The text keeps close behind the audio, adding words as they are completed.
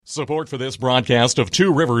Support for this broadcast of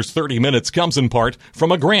Two Rivers 30 Minutes comes in part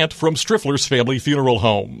from a grant from Striffler's Family Funeral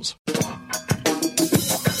Homes.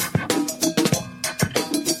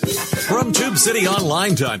 From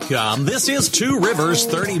TubeCityOnline.com, this is Two Rivers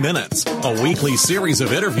 30 Minutes, a weekly series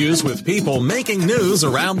of interviews with people making news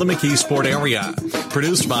around the McKeesport area.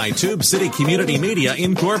 Produced by Tube City Community Media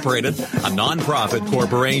Incorporated, a nonprofit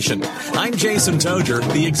corporation. I'm Jason Toger,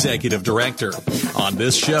 the Executive Director. On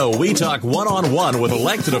this show, we talk one-on-one with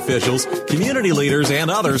elected officials, community leaders,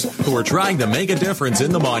 and others who are trying to make a difference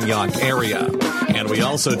in the Mon-Yough area. And we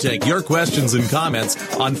also take your questions and comments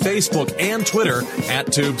on Facebook and Twitter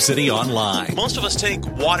at Tube City Online. Most of us take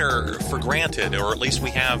water for granted, or at least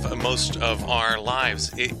we have most of our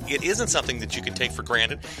lives. It isn't something that you can take for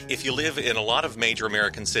granted. If you live in a lot of major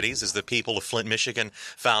American cities, as the people of Flint, Michigan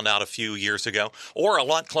found out a few years ago, or a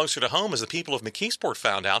lot closer to home, as the people of McKeesport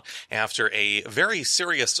found out after a very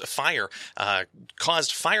serious fire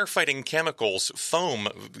caused firefighting chemicals, foam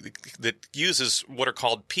that uses what are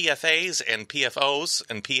called PFAs and PFOs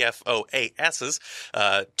and PFOASs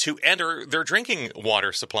to enter their drinking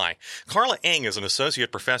water supply. Carla Eng is an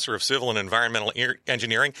associate professor of civil and environmental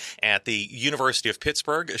engineering at the University of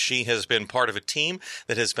Pittsburgh. She has been part of a team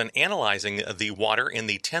that has been analyzing the water in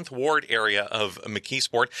the 10th Ward area of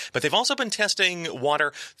McKeesport, but they've also been testing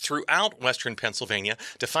water throughout western Pennsylvania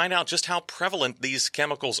to find out just how prevalent these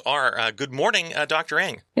chemicals are. Good morning, Dr.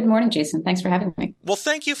 Eng. Good morning, Jason. Thanks for having me. Well,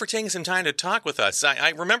 thank you for taking some time to talk with us. I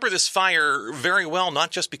remember this fire very well,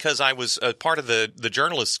 not just because I was a part of the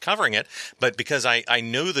journalists covering it, but because I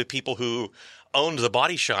knew the people who owned the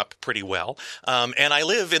body shop pretty well, and I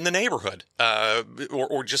live in the neighborhood,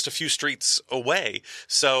 or just a few streets away.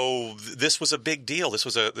 So this was a big deal. This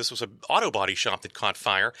was a auto body shop that caught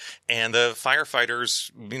fire, and the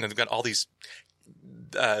firefighters, they've got all these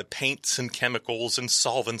paints and chemicals and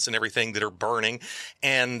solvents and everything that are burning,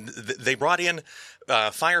 and they brought in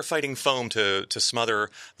firefighting foam to smother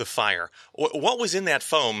the fire. What was in that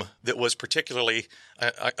foam that was particularly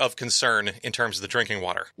of concern in terms of the drinking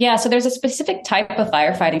water? Yeah, so there's a specific type of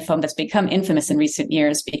firefighting foam that's become infamous in recent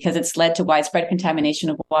years because it's led to widespread contamination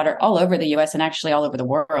of water all over the U.S. and actually all over the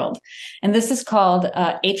world. And this is called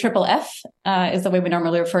AFFF, is the way we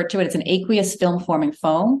normally refer to it. It's an aqueous film-forming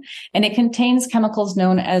foam, and it contains chemicals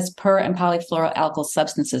known as per- and polyfluoroalkyl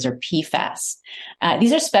substances, or PFAS.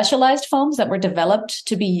 These are specialized foams that were developed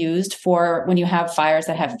to be used for when you have fires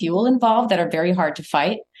that have fuel involved that are very hard to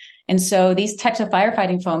fight. And so these types of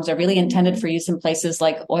firefighting foams are really intended for use in places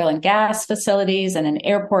like oil and gas facilities and in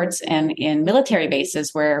airports and in military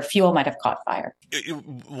bases where fuel might have caught fire.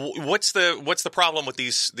 What's the problem with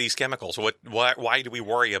these chemicals? Why do we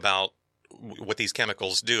worry about what these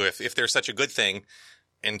chemicals do if they're such a good thing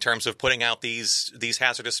in terms of putting out these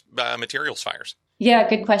hazardous materials fires? Yeah,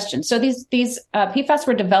 good question. So these PFAS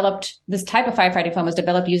were developed, this type of firefighting foam was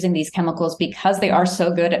developed using these chemicals because they are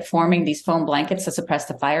so good at forming these foam blankets to suppress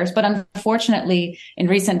the fires. But unfortunately, in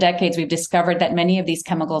recent decades, we've discovered that many of these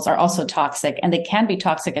chemicals are also toxic, and they can be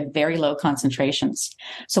toxic at very low concentrations.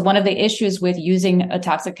 So one of the issues with using a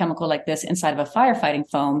toxic chemical like this inside of a firefighting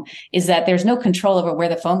foam is that there's no control over where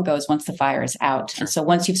the foam goes once the fire is out. Sure. And so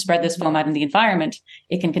once you've spread this foam out in the environment,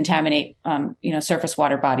 it can contaminate, surface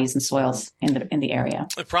water bodies and soils in the area.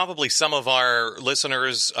 Probably some of our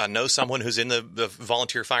listeners know someone who's in the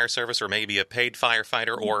volunteer fire service, or maybe a paid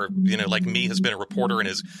firefighter, or, like me, has been a reporter and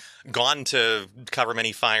has gone to cover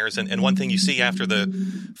many fires. And one thing you see after the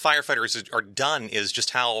firefighters are done is just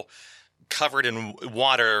how covered in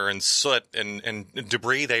water and soot and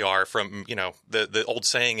debris they are from, the old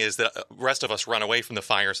saying is that the rest of us run away from the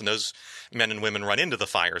fires and those men and women run into the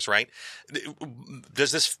fires, right?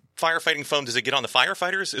 Does this firefighting foam, does it get on the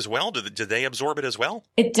firefighters as well? Do they absorb it as well?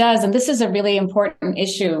 It does. And this is a really important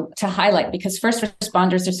issue to highlight because first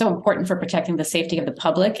responders are so important for protecting the safety of the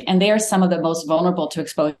public, and they are some of the most vulnerable to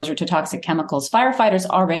exposure to toxic chemicals. Firefighters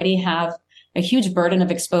already have a huge burden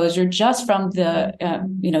of exposure just from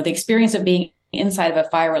the experience of being inside of a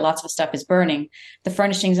fire where lots of stuff is burning. The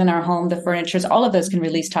furnishings in our home, the furnitures, all of those can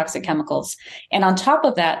release toxic chemicals. And on top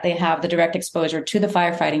of that, they have the direct exposure to the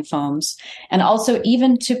firefighting foams and also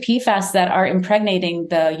even to PFAS that are impregnating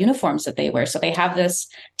the uniforms that they wear. So they have this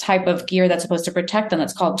type of gear that's supposed to protect them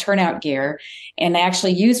that's called turnout gear. And they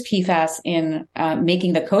actually use PFAS in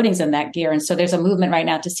making the coatings in that gear. And so there's a movement right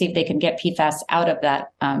now to see if they can get PFAS out of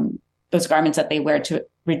that those garments that they wear to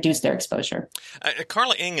reduce their exposure.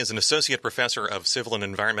 Carla Ng is an associate professor of civil and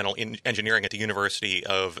environmental engineering at the University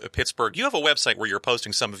of Pittsburgh. You have a website where you're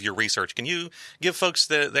posting some of your research. Can you give folks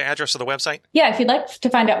the address of the website? Yeah, if you'd like to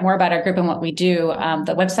find out more about our group and what we do,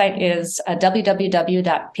 the website is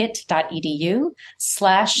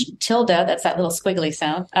www.pitt.edu/tilde, that's that little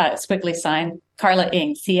squiggly sign, Carla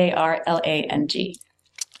Ng, CarlaNG.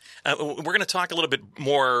 We're going to talk a little bit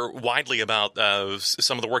more widely about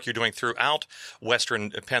some of the work you're doing throughout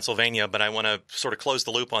Western Pennsylvania, but I want to sort of close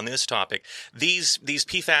the loop on this topic. These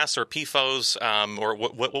PFAS or PFOS, or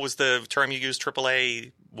what was the term you used?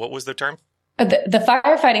 AAA. What was the term? The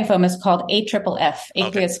firefighting foam is called AFFF,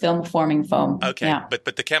 aqueous film forming foam. Okay, yeah. But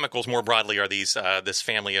the chemicals more broadly are these this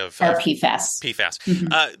family of PFAS. PFAS. Mm-hmm.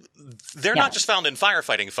 They're not just found in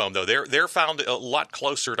firefighting foam, though. They're found a lot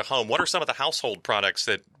closer to home. What are some of the household products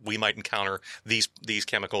that we might encounter these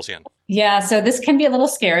chemicals in? Yeah, so this can be a little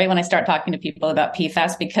scary when I start talking to people about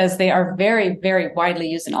PFAS because they are very, very widely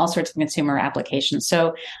used in all sorts of consumer applications.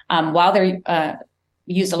 So while they're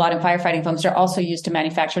used a lot in firefighting foams, they're also used to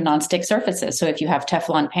manufacture nonstick surfaces. So if you have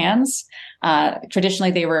Teflon pans,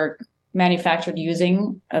 traditionally they were manufactured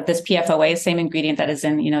using this PFOA, same ingredient that is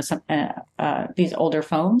in, these older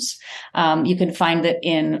foams. You can find it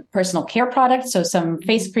in personal care products. So some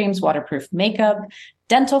face creams, waterproof makeup,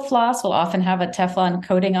 dental floss will often have a Teflon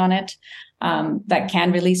coating on it that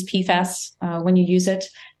can release PFAS when you use it.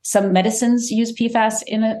 Some medicines use PFAS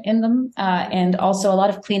in them, and also a lot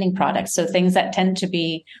of cleaning products. So things that tend to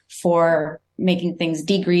be for making things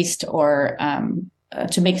degreased or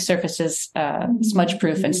to make surfaces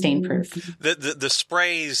smudge-proof and stain-proof. The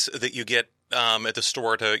sprays that you get at the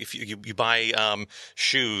store if you buy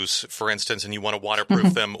shoes, for instance, and you want to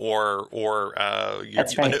waterproof them, or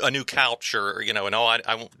a new couch, or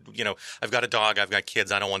I've got a dog, I've got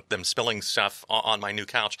kids, I don't want them spilling stuff on my new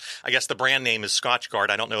couch. I guess the brand name is Scotchgard.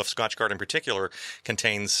 I don't know if Scotchgard in particular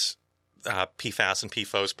contains PFAS and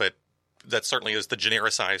PFOS, but that certainly is the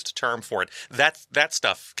genericized term for it. That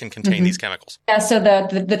stuff can contain these chemicals. Yeah, so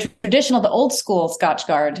the traditional, the old school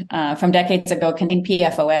Scotchgard from decades ago contained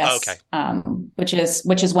PFOS,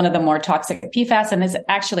 which is one of the more toxic PFAS, and is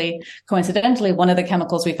actually coincidentally one of the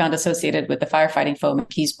chemicals we found associated with the firefighting foam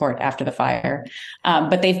at Keysport after the fire.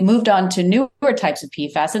 But they've moved on to newer types of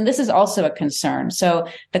PFAS, and this is also a concern. So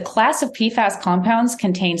the class of PFAS compounds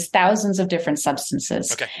contains thousands of different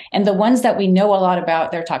substances, and the ones that we know a lot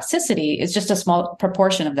about their toxicity is just a small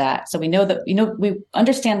proportion of that. So we know that, we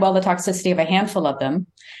understand well the toxicity of a handful of them.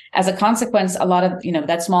 As a consequence, a lot of,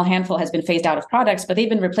 that small handful has been phased out of products, but they've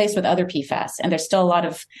been replaced with other PFAS. And there's still a lot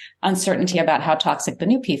of uncertainty about how toxic the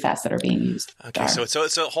new PFAS that are being used are. So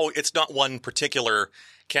it's not one particular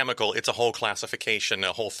chemical. It's a whole classification,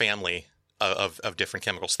 a whole family of different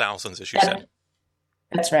chemicals, thousands, as you said.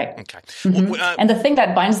 That's right. Okay. Mm-hmm. And the thing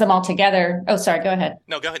that binds them all together. Oh, sorry. Go ahead.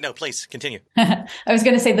 No, go ahead. No, please continue. I was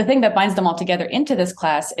going to say the thing that binds them all together into this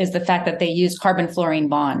class is the fact that they use carbon-fluorine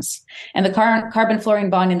bonds. And the carbon-fluorine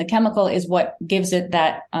bond in the chemical is what gives it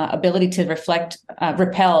that ability to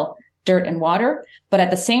repel dirt and water. But at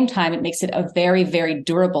the same time, it makes it a very, very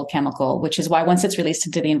durable chemical, which is why once it's released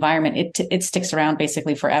into the environment, it sticks around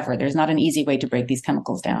basically forever. There's not an easy way to break these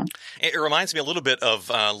chemicals down. It reminds me a little bit of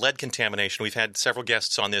lead contamination. We've had several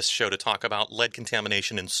guests on this show to talk about lead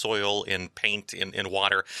contamination in soil, in paint, in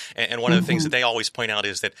water. And one of the things that they always point out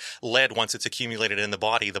is that lead, once it's accumulated in the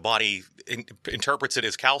body interprets it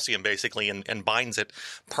as calcium basically and binds it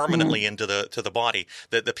permanently into the body.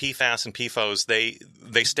 The PFAS and PFOS,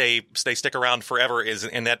 they stick around forever.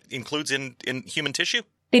 And that includes in human tissue?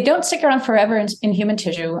 They don't stick around forever in human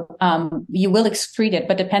tissue. You will excrete it,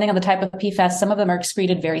 but depending on the type of PFAS, some of them are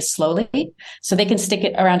excreted very slowly. So they can stick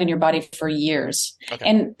it around in your body for years. Okay.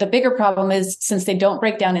 And the bigger problem is since they don't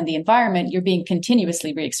break down in the environment, you're being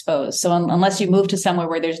continuously re-exposed. So unless you move to somewhere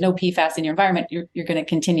where there's no PFAS in your environment, you're going to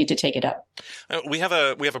continue to take it up. We have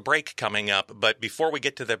a break coming up, but before we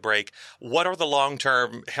get to the break, what are the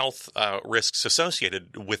long-term health risks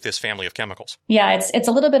associated with this family of chemicals? Yeah, it's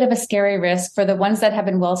a little bit of a scary risk. For the ones that have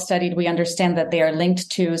been well studied, we understand that they are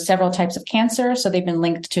linked to several types of cancer. So they've been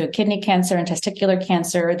linked to kidney cancer and testicular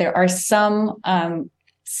cancer. There are some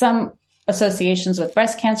associations with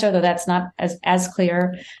breast cancer, though that's not as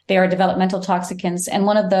clear. They are developmental toxicants. And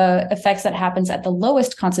one of the effects that happens at the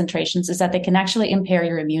lowest concentrations is that they can actually impair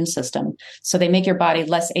your immune system. So they make your body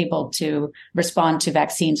less able to respond to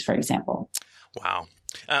vaccines, for example. Wow.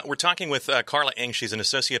 We're talking with Carla Ng. She's an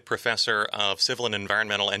associate professor of civil and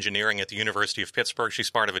environmental engineering at the University of Pittsburgh. She's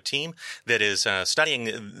part of a team that is studying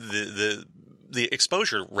the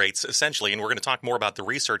exposure rates, essentially, and we're going to talk more about the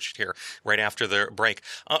research here right after the break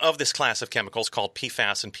of this class of chemicals called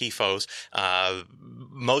PFAS and PFOS.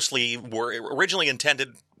 mostly were originally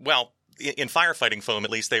intended, well, in firefighting foam,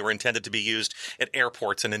 at least, they were intended to be used at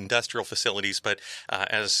airports and industrial facilities. But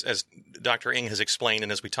as Dr. Ng has explained,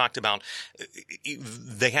 and as we talked about,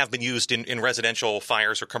 they have been used in residential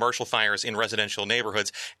fires or commercial fires in residential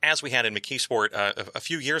neighborhoods, as we had in McKeesport a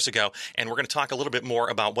few years ago. And we're going to talk a little bit more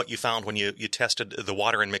about what you found when you tested the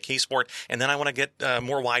water in McKeesport. And then I want to get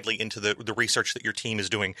more widely into the research that your team is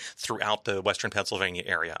doing throughout the Western Pennsylvania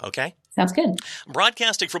area. Okay? Sounds good.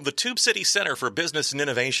 Broadcasting from the Tube City Center for Business and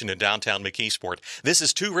Innovation in downtown McKeesport, this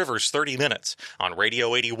is Two Rivers 30 Minutes on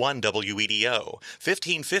Radio 81 WEDO,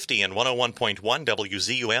 1550 and 101.1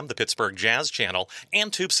 WZUM, the Pittsburgh Jazz Channel,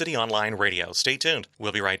 and Tube City Online Radio. Stay tuned.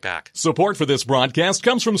 We'll be right back. Support for this broadcast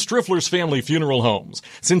comes from Striffler's Family Funeral Homes.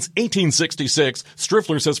 Since 1866,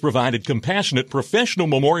 Striffler's has provided compassionate professional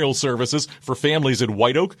memorial services for families in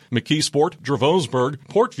White Oak, McKeesport, Dravosburg,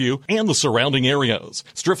 Portview, and the surrounding areas.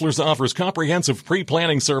 Striffler's offers comprehensive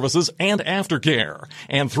pre-planning services and aftercare.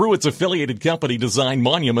 And through its affiliated company Design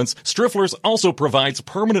Monuments, Striffler's also provides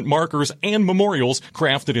permanent markers and memorials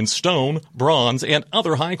crafted in stone, bronze, and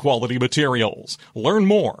other high-quality materials. Learn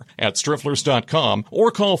more at strifflers.com or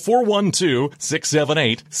call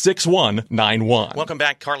 412-678-6191. Welcome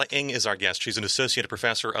back. Carla Ng is our guest. She's an associate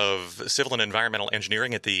professor of civil and environmental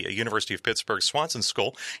engineering at the University of Pittsburgh Swanson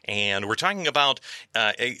School, and we're talking about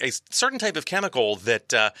a certain type of chemical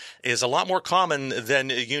that is a lot more common than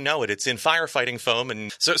you know it. It's in firefighting foam.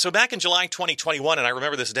 And so back in July 2021, and I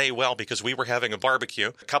remember this day well because we were having a barbecue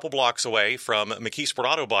a couple blocks away from McKeesport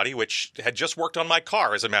Auto Body, which had just worked on my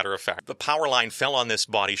car, as a matter of fact. The power line fell on this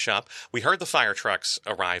body shop. We heard the fire trucks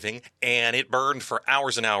arriving, and it burned for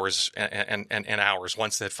hours and hours and hours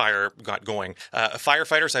once that fire got going.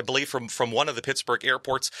 Firefighters, I believe, from one of the Pittsburgh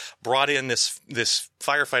airports brought in this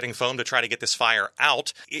firefighting foam to try to get this fire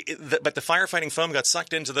out. But the firefighting foam got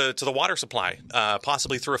sucked into the water supply,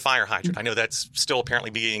 possibly through a fire hydrant. I know that's still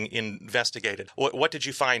apparently being investigated. What did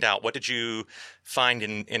you find out? What did you find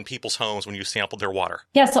in people's homes when you sampled their water?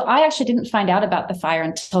 Yeah, so I actually didn't find out about the fire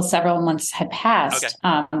until several months had passed.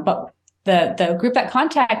 Okay. But the group that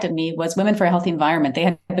contacted me was Women for a Healthy Environment. They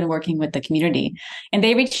had been working with the community, and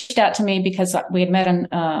they reached out to me because we had met in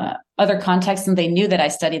other contexts, and they knew that I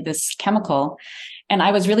studied this chemical. And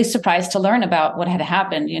I was really surprised to learn about what had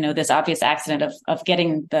happened, this obvious accident of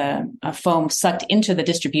getting the foam sucked into the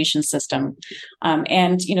distribution system.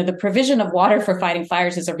 The provision of water for fighting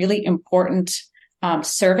fires is a really important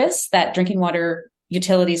service that drinking water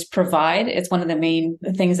utilities provide. It's one of the main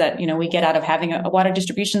things that, we get out of having a water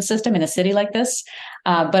distribution system in a city like this.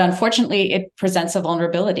 But unfortunately, it presents a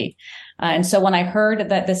vulnerability. And so when I heard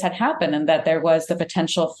that this had happened and that there was the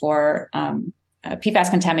potential for PFAS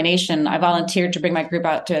contamination, I volunteered to bring my group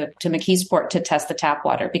out to McKeesport to test the tap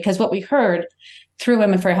water, because what we heard through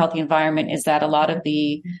Women for a Healthy Environment is that a lot of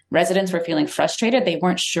the residents were feeling frustrated. They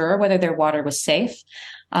weren't sure whether their water was safe.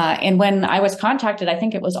 And when I was contacted, I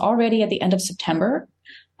think it was already at the end of September.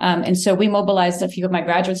 And so we mobilized a few of my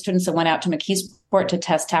graduate students that went out to McKeesport to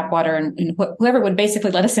test tap water, and whoever would basically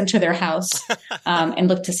let us into their house and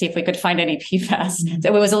look to see if we could find any PFAS.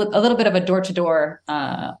 So it was a little bit of a door-to-door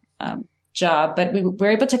job, but we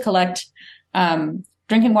were able to collect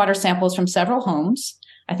drinking water samples from several homes.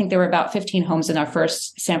 I think there were about 15 homes in our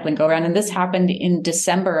first sampling go-around, and this happened in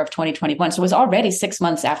December of 2021. So it was already 6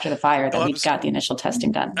 months after the fire that we got the initial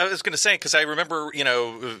testing done. I was going to say, because I remember,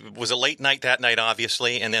 was a late night that night,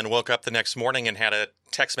 obviously, and then woke up the next morning and had a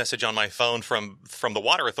text message on my phone from the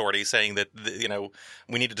water authority saying that,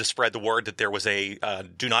 we needed to spread the word that there was a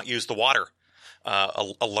do not use the water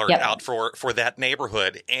alert out for that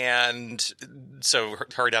neighborhood. And so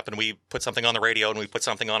hurried up and we put something on the radio and we put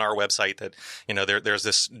something on our website that, there's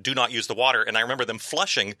this do not use the water. And I remember them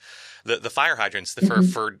flushing the fire hydrants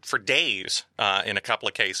for days in a couple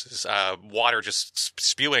of cases, water just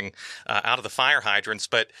spewing out of the fire hydrants.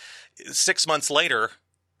 But 6 months later,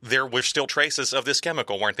 there were still traces of this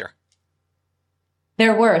chemical, weren't there?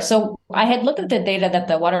 There were. So I had looked at the data that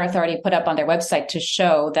the Water Authority put up on their website to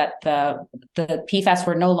show that the PFAS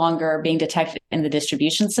were no longer being detected in the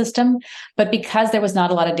distribution system. But because there was not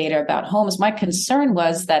a lot of data about homes, my concern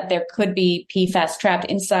was that there could be PFAS trapped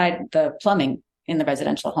inside the plumbing in the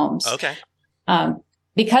residential homes. Okay.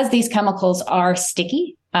 Because these chemicals are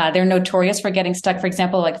sticky, they're notorious for getting stuck. For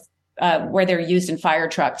example, like where they're used in fire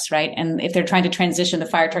trucks, right? And if they're trying to transition the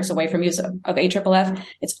fire trucks away from use of AFFF,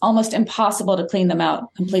 it's almost impossible to clean them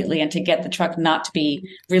out completely and to get the truck not to be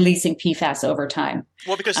releasing PFAS over time.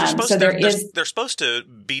 Well, because they're supposed to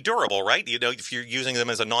be durable, right? You know, if you're using them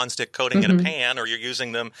as a nonstick coating in a pan, or you're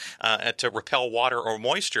using them to repel water or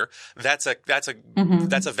moisture, that's a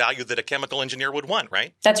value that a chemical engineer would want,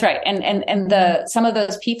 right? That's right. And some of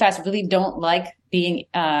those PFAS really don't like being,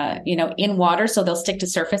 in water. So they'll stick to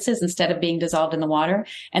surfaces instead of being dissolved in the water.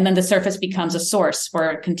 And then the surface becomes a source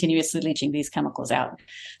for continuously leaching these chemicals out.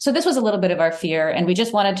 So this was a little bit of our fear. And we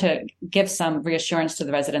just wanted to give some reassurance to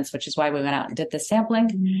the residents, which is why we went out and did this sampling.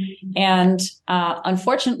 And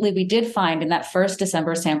unfortunately, we did find in that first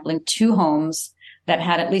December sampling 2 homes that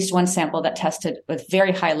had at least one sample that tested with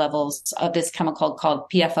very high levels of this chemical called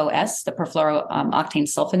PFOS, the perfluorooctane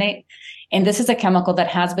sulfonate. And this is a chemical that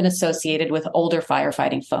has been associated with older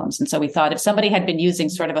firefighting foams. And so we thought if somebody had been using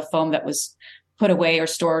sort of a foam that was put away or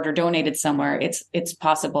stored or donated somewhere, it's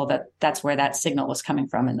possible that that's where that signal was coming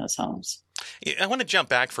from in those homes. I want to jump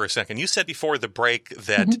back for a second. You said before the break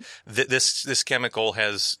that this chemical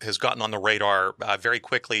has gotten on the radar very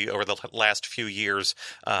quickly over the last few years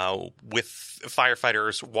with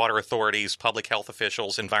firefighters, water authorities, public health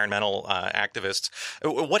officials, environmental activists.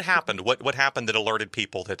 What happened? What happened that alerted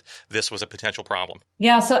people that this was a potential problem?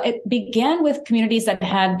 Yeah, so it began with communities that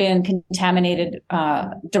had been contaminated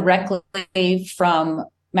directly from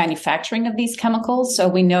manufacturing of these chemicals. So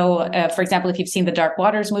we know, for example, if you've seen the Dark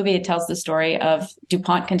Waters movie, it tells the story of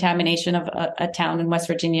DuPont contamination of a town in West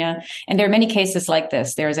Virginia. And there are many cases like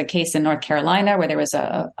this. There is a case in North Carolina where there was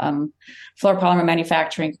a fluoropolymer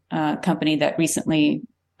manufacturing company that recently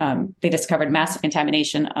they discovered massive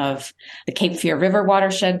contamination of the Cape Fear River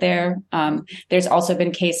watershed there. There's also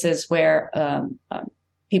been cases where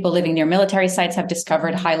people living near military sites have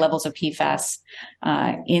discovered high levels of PFAS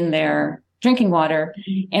in their drinking water.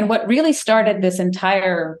 And what really started this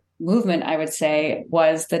entire movement, I would say,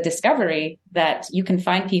 was the discovery that you can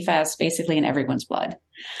find PFAS basically in everyone's blood.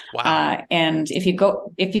 Wow. And if you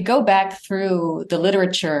go back through the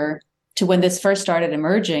literature to when this first started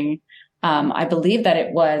emerging, I believe that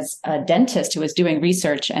it was a dentist who was doing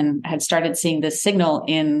research and had started seeing this signal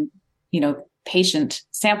in, patient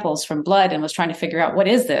samples from blood and was trying to figure out what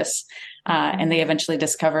is this. And they eventually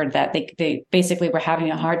discovered that they basically were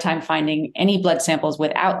having a hard time finding any blood samples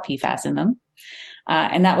without PFAS in them.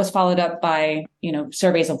 And that was followed up by,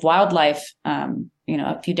 surveys of wildlife,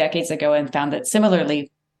 a few decades ago, and found that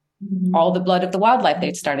similarly, all the blood of the wildlife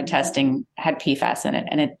they'd started testing had PFAS in it.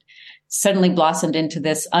 And it suddenly blossomed into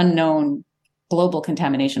this unknown global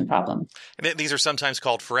contamination problem. And these are sometimes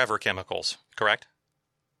called forever chemicals, correct?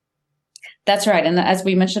 That's right. And as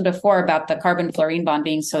we mentioned before about the carbon-fluorine bond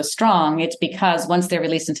being so strong, it's because once they're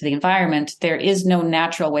released into the environment, there is no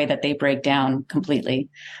natural way that they break down completely.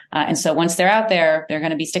 And so once they're out there, they're going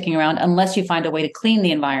to be sticking around unless you find a way to clean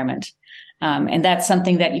the environment. And that's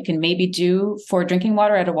something that you can maybe do for drinking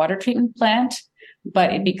water at a water treatment plant,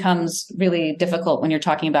 but it becomes really difficult when you're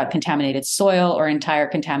talking about contaminated soil or entire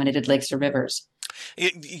contaminated lakes or rivers.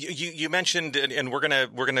 You mentioned, and we're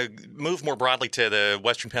gonna move more broadly to the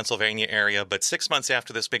Western Pennsylvania area. But 6 months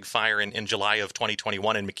after this big fire in July of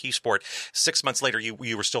 2021 in McKeesport, 6 months later, you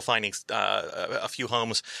were still finding a few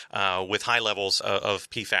homes with high levels of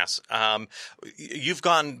PFAS. You've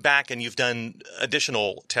gone back and you've done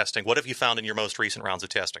additional testing. What have you found in your most recent rounds of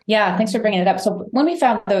testing? Yeah, thanks for bringing it up. So when we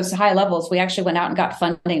found those high levels, we actually went out and got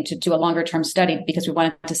funding to do a longer term study because we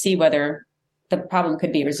wanted to see whether the problem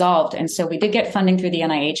could be resolved. And so we did get funding through the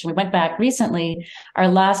NIH. And we went back recently. Our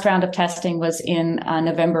last round of testing was in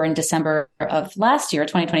November and December of last year,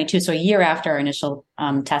 2022. So a year after our initial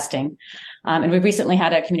testing. And we recently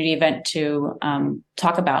had a community event to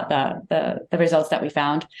talk about the results that we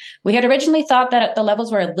found. We had originally thought that the levels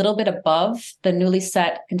were a little bit above the newly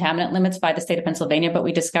set contaminant limits by the state of Pennsylvania, but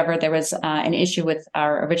we discovered there was an issue with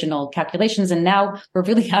our original calculations. And now we're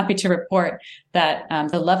really happy to report that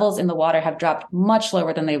the levels in the water have dropped much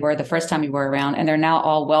lower than they were the first time we were around, and they're now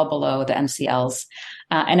all well below the MCLs.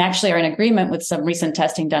 And actually are in agreement with some recent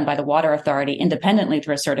testing done by the Water Authority independently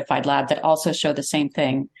through a certified lab that also show the same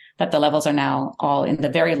thing, that the levels are now all in the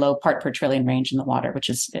very low part per trillion range in the water, which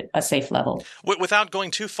is a safe level. Without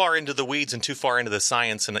going too far into the weeds and too far into the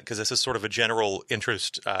science, and because this is sort of a general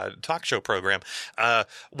interest talk show program,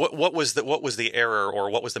 what was the error,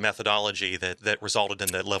 or what was the methodology that resulted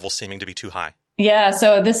in the levels seeming to be too high? Yeah,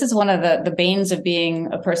 so this is one of the banes of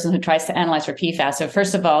being a person who tries to analyze for PFAS. So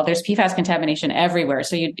first of all, there's PFAS contamination everywhere.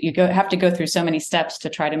 So you have to go through so many steps to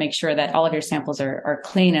try to make sure that all of your samples are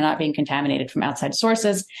clean and not being contaminated from outside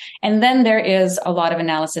sources. And then there is a lot of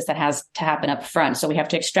analysis that has to happen up front. So we have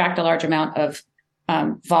to extract a large amount of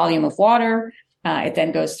volume of water. It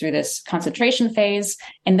then goes through this concentration phase.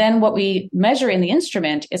 And then what we measure in the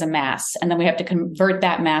instrument is a mass. And then we have to convert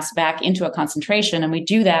that mass back into a concentration. And we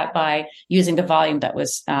do that by using the volume that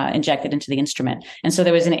was injected into the instrument. And so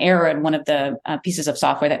there was an error in one of the pieces of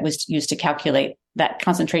software that was used to calculate that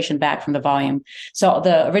concentration back from the volume. So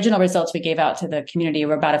the original results we gave out to the community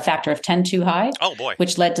were about a factor of 10 too high. Oh boy.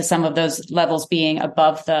 Which led to some of those levels being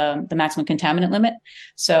above the maximum contaminant limit.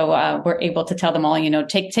 So we're able to tell them all,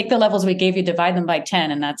 take the levels we gave you, divide them by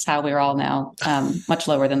 10. And that's how we're all now much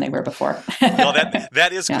lower than they were before. Well,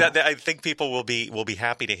 that is, yeah. I think people will be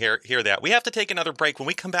happy to hear that. We have to take another break. When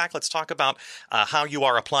we come back, let's talk about how you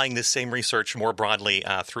are applying this same research more broadly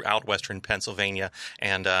throughout Western Pennsylvania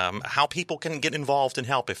and how people can get involved and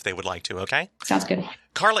help if they would like to, okay? Sounds good.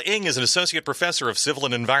 Carla Ng is an associate professor of civil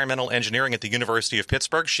and environmental engineering at the University of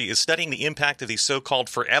Pittsburgh. She is studying the impact of these so-called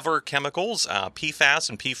forever chemicals, PFAS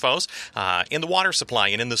and PFOS, in the water supply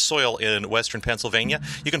and in the soil in Western Pennsylvania.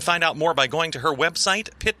 You can find out more by going to her website,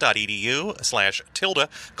 pitt.edu/tilde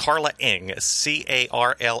Carla Ng,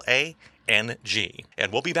 CarlaNG. And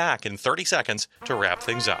we'll be back in 30 seconds to wrap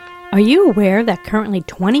things up. Are you aware that currently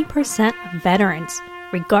 20% of veterans,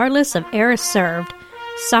 regardless of era served,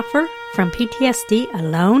 suffer from PTSD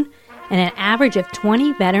alone, and an average of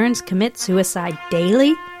 20 veterans commit suicide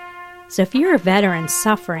daily? So if you're a veteran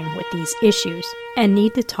suffering with these issues and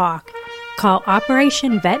need to talk, call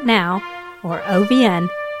Operation Vet Now, or OVN,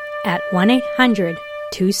 at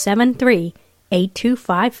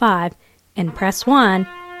 1-800-273-8255 and press 1,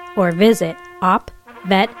 or visit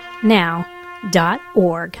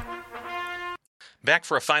opvetnow.org. Back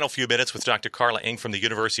for a final few minutes with Dr. Carla Ng from the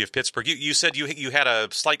University of Pittsburgh. You said you had a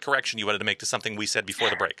slight correction you wanted to make to something we said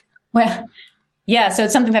before the break. Well, yeah, so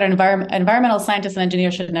it's something that an environmental scientist and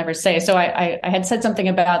engineer should never say. So I had said something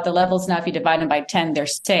about the levels. Now, if you divide them by 10, they're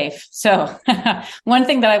safe. So one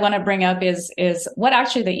thing that I want to bring up is what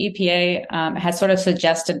actually the EPA has sort of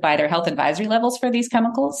suggested by their health advisory levels for these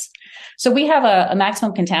chemicals. So we have a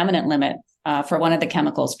maximum contaminant limit for one of the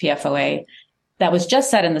chemicals, PFOA, that was just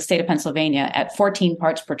set in the state of Pennsylvania at 14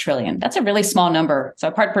 parts per trillion. That's a really small number. So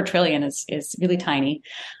a part per trillion is really tiny.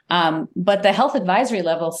 But the health advisory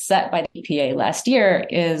level set by the EPA last year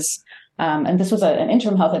is, and this was an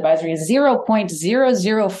interim health advisory, is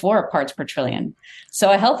 0.004 parts per trillion.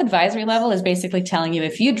 So a health advisory level is basically telling you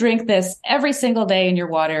if you drink this every single day in your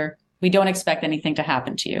water, we don't expect anything to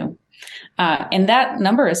happen to you. And that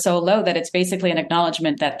number is so low that it's basically an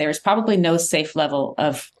acknowledgement that there's probably no safe level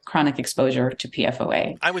of chronic exposure to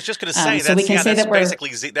PFOA. I was just going to say so we can say that's that basically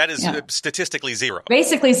statistically zero.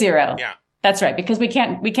 Basically zero. Yeah. That's right, because we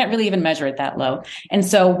can't really even measure it that low. And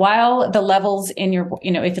so while the levels in your,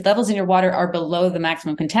 if the levels in your water are below the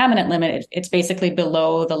maximum contaminant limit, it's basically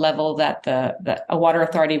below the level that a water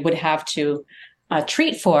authority would have to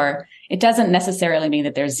treat for. It doesn't necessarily mean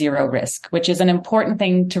that there's zero risk, which is an important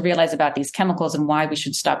thing to realize about these chemicals and why we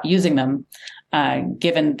should stop using them.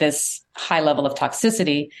 Given this high level of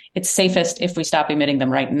toxicity, it's safest if we stop emitting them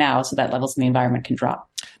right now so that levels in the environment can drop.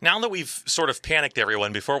 Now that we've sort of panicked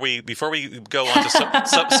everyone, before we go on to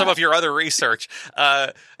some of your other research,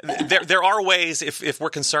 there are ways, if we're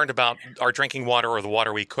concerned about our drinking water or the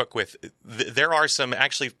water we cook with, there are some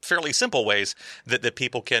actually fairly simple ways that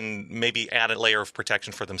people can maybe add a layer of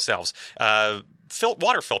protection for themselves.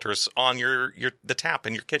 Water filters on the tap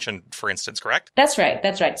in your kitchen, for instance, correct? That's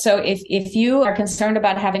right. So if you are concerned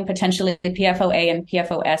about having potentially PFOA and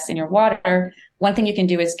PFOS in your water, one thing you can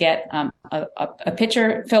do is get a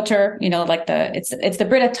pitcher filter, like it's the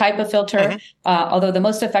Brita type of filter. Mm-hmm. Although the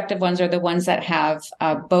most effective ones are the ones that have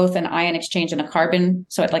both an ion exchange and a carbon.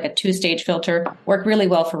 So it's like a 2-stage filter, work really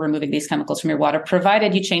well for removing these chemicals from your water,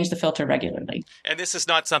 provided you change the filter regularly. And this is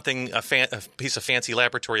not something, a piece of fancy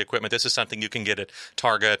laboratory equipment. This is something you can get at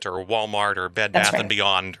Target or Walmart or Bed Bath and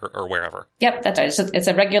Beyond or wherever. Yep, that's right. So it's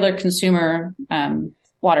a regular consumer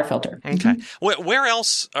water filter. Okay. Mm-hmm. Where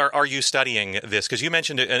else are you studying this? Because you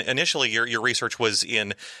mentioned initially your research was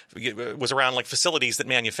around like facilities that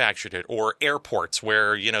manufactured it, or airports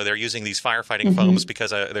where they're using these firefighting mm-hmm. foams because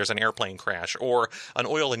there's an airplane crash, or an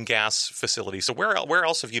oil and gas facility. So where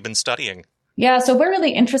else have you been studying? Yeah, so we're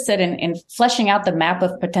really interested in fleshing out the map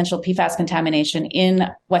of potential PFAS contamination in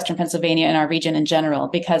Western Pennsylvania and our region in general,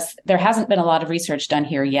 because there hasn't been a lot of research done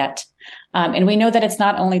here yet. And we know that it's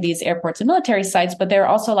not only these airports and military sites, but there are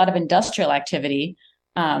also a lot of industrial activity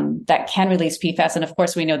that can release PFAS. And of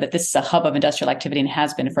course, we know that this is a hub of industrial activity and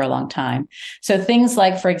has been for a long time. So things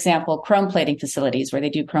like, for example, chrome plating facilities where they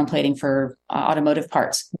do chrome plating for automotive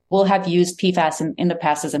parts will have used PFAS in the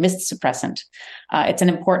past as a mist suppressant. It's an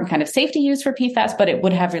important kind of safety use for PFAS, but it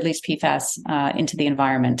would have released PFAS into the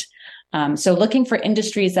environment. So looking for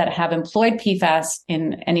industries that have employed PFAS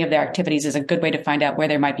in any of their activities is a good way to find out where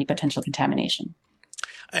there might be potential contamination.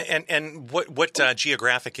 And what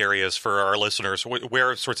geographic areas for our listeners?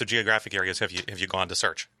 Where sorts of geographic areas have you gone to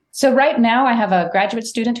search? So right now I have a graduate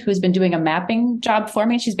student who's been doing a mapping job for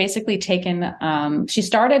me. She's basically taken, she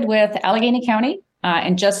started with Allegheny County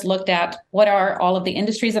and just looked at what are all of the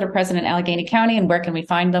industries that are present in Allegheny County and where can we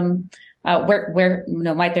find them? Where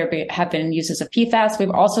might there have been uses of PFAS?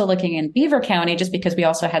 We're also looking in Beaver County just because we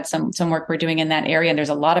also had some work we're doing in that area, and there's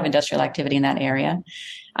a lot of industrial activity in that area.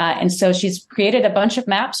 And so she's created a bunch of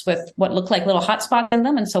maps with what look like little hotspots in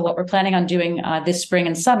them. And so what we're planning on doing this spring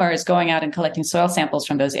and summer is going out and collecting soil samples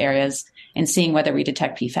from those areas and seeing whether we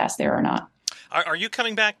detect PFAS there or not. Are you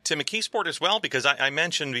coming back to McKeesport as well? Because I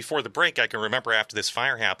mentioned before the break, I can remember after this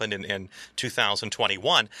fire happened in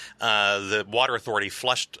 2021, the Water Authority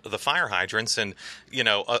flushed the fire hydrants. And,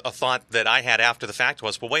 a thought that I had after the fact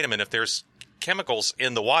was, well, wait a minute, if there's chemicals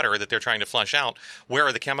in the water that they're trying to flush out, where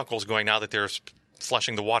are the chemicals going now that they're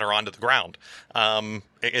flushing the water onto the ground?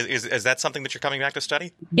 Is that something that you're coming back to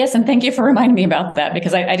study? Yes, and thank you for reminding me about that,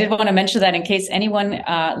 because I did want to mention that in case anyone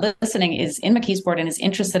listening is in McKeesport and is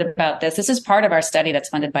interested about this. This is part of our study that's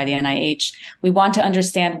funded by the NIH. We want to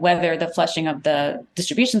understand whether the flushing of the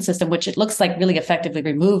distribution system, which it looks like really effectively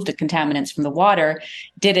removed the contaminants from the water,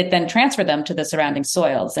 did it then transfer them to the surrounding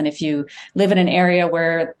soils? And if you live in an area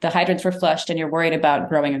where the hydrants were flushed and you're worried about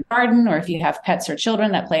growing a garden, or if you have pets or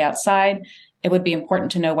children that play outside, it would be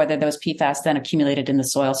important to know whether those PFAS then accumulated in the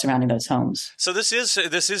soil surrounding those homes. So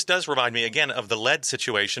this does remind me again of the lead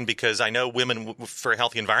situation, because I know Women for a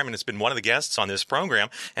Healthy Environment has been one of the guests on this program,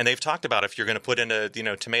 and they've talked about if you're going to put in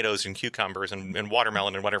tomatoes and cucumbers and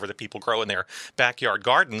watermelon and whatever that people grow in their backyard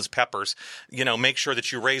gardens, peppers, make sure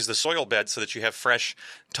that you raise the soil bed so that you have fresh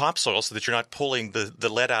topsoil, so that you're not pulling the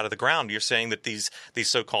lead out of the ground. You're saying that these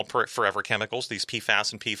so-called forever chemicals, these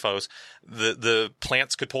PFAS and PFOS, the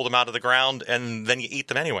plants could pull them out of the ground, and then you eat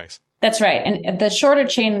them anyways. That's right. And the shorter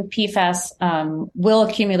chain PFAS will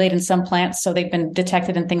accumulate in some plants. So they've been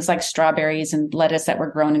detected in things like strawberries and lettuce that were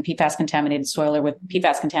grown in PFAS contaminated soil or with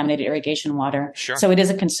PFAS contaminated irrigation water. Sure. So it is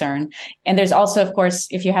a concern. And there's also, of course,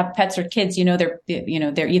 if you have pets or kids, they're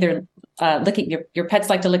either licking, your pets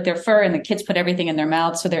like to lick their fur, and the kids put everything in their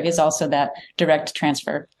mouths. So there is also that direct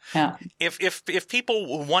transfer. Yeah. If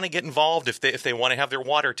people want to get involved, if they want to have their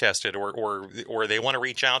water tested, or they want to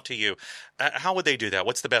reach out to you, how would they do that?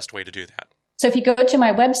 What's the best way to do that? So if you go to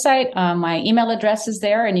my website, my email address is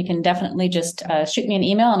there, and you can definitely just shoot me an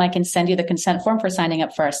email, and I can send you the consent form for signing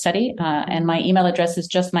up for our study. And my email address is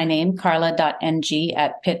just my name,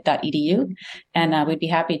 carla.ng@pitt.edu. And we'd be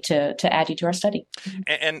happy to add you to our study.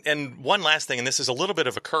 And one last thing, and this is a little bit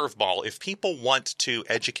of a curveball. If people want to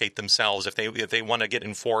educate themselves, if they want to get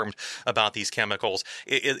informed about these chemicals,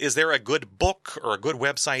 is there a good book or a good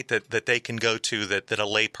website that they can go to that a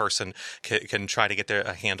layperson can try to get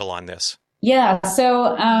a handle on this? Yeah.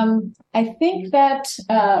 So I think that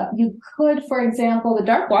you could, for example, the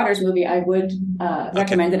Dark Waters movie, I would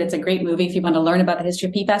recommend it. It's a great movie if you want to learn about the history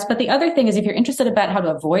of PFAS. But the other thing is, if you're interested about how to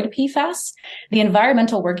avoid PFAS, the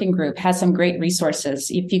Environmental Working Group has some great resources.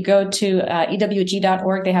 If you go to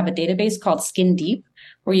EWG.org, they have a database called Skin Deep,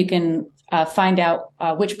 where you can find out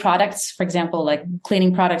which products, for example, like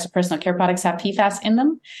cleaning products or personal care products, have PFAS in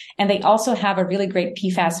them. And they also have a really great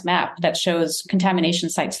PFAS map that shows contamination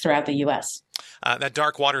sites throughout the U.S. That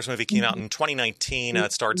Dark Waters movie came out in 2019.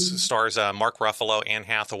 It stars Mark Ruffalo, Anne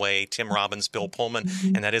Hathaway, Tim Robbins, Bill Pullman,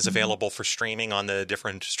 and that is available for streaming on the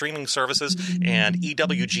different streaming services. And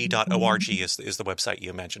EWG.org is the website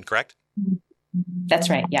you mentioned, correct? That's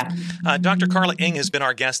right, yeah. Dr. Carla Ng has been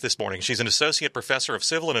our guest this morning. She's an associate professor of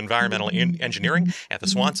civil and environmental engineering at the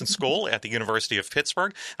Swanson School at the University of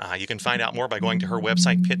Pittsburgh. You can find out more by going to her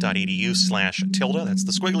website, pitt.edu/tilde. That's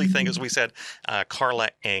the squiggly thing, as we said.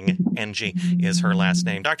 Carla Ng, Ng is her last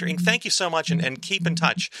name. Dr. Ng, thank you so much, and keep in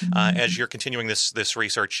touch as you're continuing this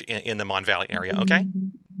research in the Mon Valley area, okay?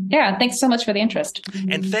 Yeah, thanks so much for the interest.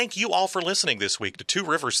 And thank you all for listening this week to Two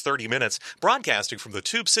Rivers 30 Minutes, broadcasting from the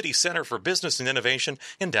Tube City Center for Business and Innovation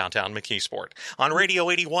in downtown McKeesport. On Radio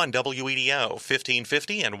 81 WEDO,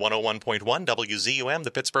 1550 and 101.1 WZUM,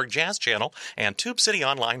 the Pittsburgh Jazz Channel, and Tube City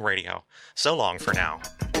Online Radio. So long for now.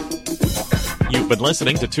 You've been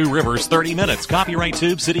listening to Two Rivers 30 Minutes, copyright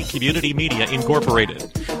Tube City Community Media Incorporated.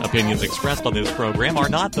 Opinions expressed on this program are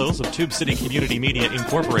not those of Tube City Community Media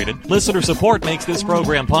Incorporated. Listener support makes this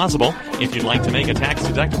program possible. If you'd like to make a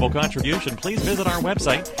tax-deductible contribution, please visit our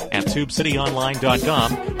website at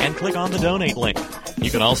tubecityonline.com and click on the donate link. You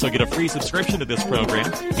can also get a free subscription to this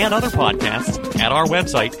program and other podcasts at our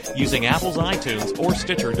website using Apple's iTunes or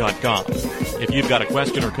Stitcher.com. If you've got a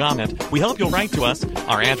question or comment, we hope you'll write to us.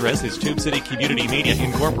 Our address is Tube City Community Media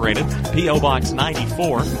Incorporated, P.O. Box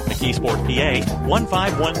 94, McKeesport, PA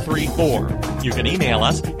 15134. You can email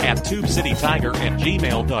us at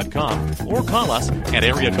tubecitytiger@gmail.com or call us at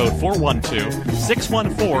area code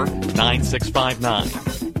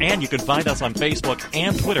 412-614-9659. And you can find us on Facebook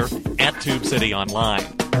and Twitter at Tube City Online.